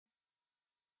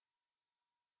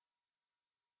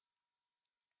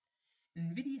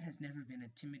Nvidia has never been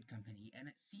a timid company, and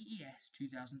at CES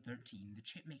 2013, the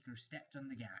chipmaker stepped on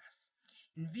the gas.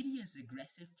 Nvidia's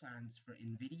aggressive plans for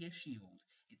Nvidia Shield,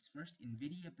 its first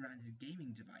Nvidia-branded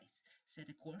gaming device, set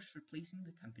a course for placing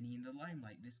the company in the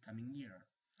limelight this coming year.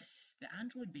 The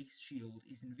Android-based Shield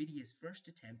is Nvidia's first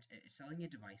attempt at selling a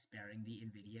device bearing the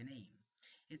Nvidia name.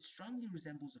 It strongly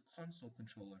resembles a console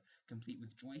controller, complete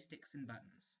with joysticks and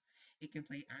buttons. It can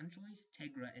play Android,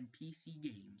 Tegra, and PC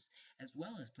games, as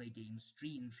well as play games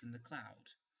streamed from the cloud.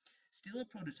 Still a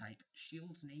prototype,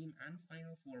 Shield's name and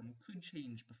final form could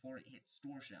change before it hits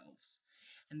store shelves.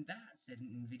 And that, said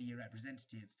an Nvidia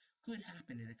representative, could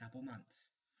happen in a couple months.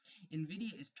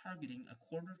 Nvidia is targeting a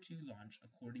Q2 launch,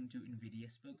 according to Nvidia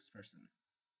spokesperson.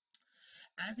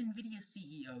 As Nvidia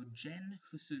CEO Jen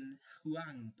Hsun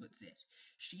Huang puts it,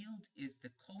 Shield is the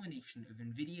culmination of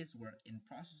Nvidia's work in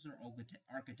processor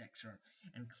architecture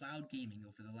and cloud gaming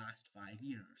over the last 5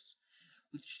 years.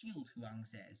 With Shield, Huang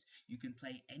says, you can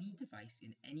play any device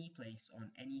in any place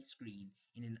on any screen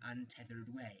in an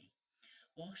untethered way.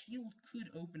 While Shield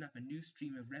could open up a new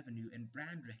stream of revenue and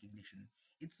brand recognition,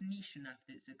 it's niche enough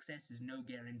that success is no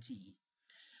guarantee.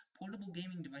 Portable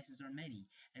gaming devices are many,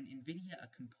 and Nvidia, a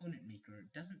component maker,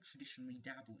 doesn't traditionally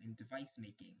dabble in device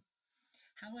making.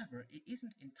 However, it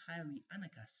isn't entirely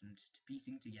unaccustomed to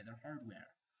piecing together hardware.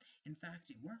 In fact,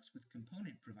 it works with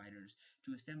component providers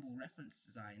to assemble reference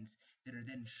designs that are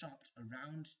then shopped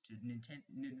around to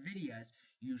Nvidia's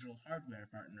usual hardware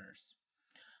partners.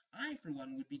 I, for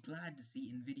one, would be glad to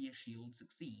see Nvidia Shield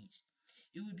succeed.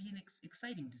 It would be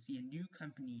exciting to see a new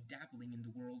company dabbling in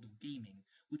the world of gaming,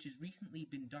 which has recently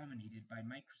been dominated by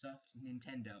Microsoft,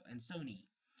 Nintendo, and Sony.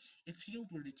 If Shield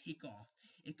were to take off,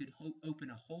 it could open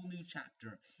a whole new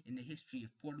chapter in the history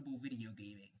of portable video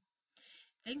gaming.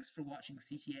 Thanks for watching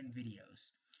CTN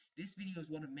videos. This video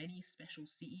is one of many special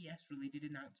CES-related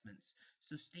announcements,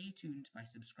 so stay tuned by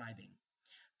subscribing.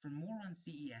 For more on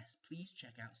CES, please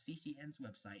check out CTN's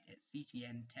website at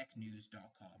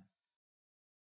ctntechnews.com.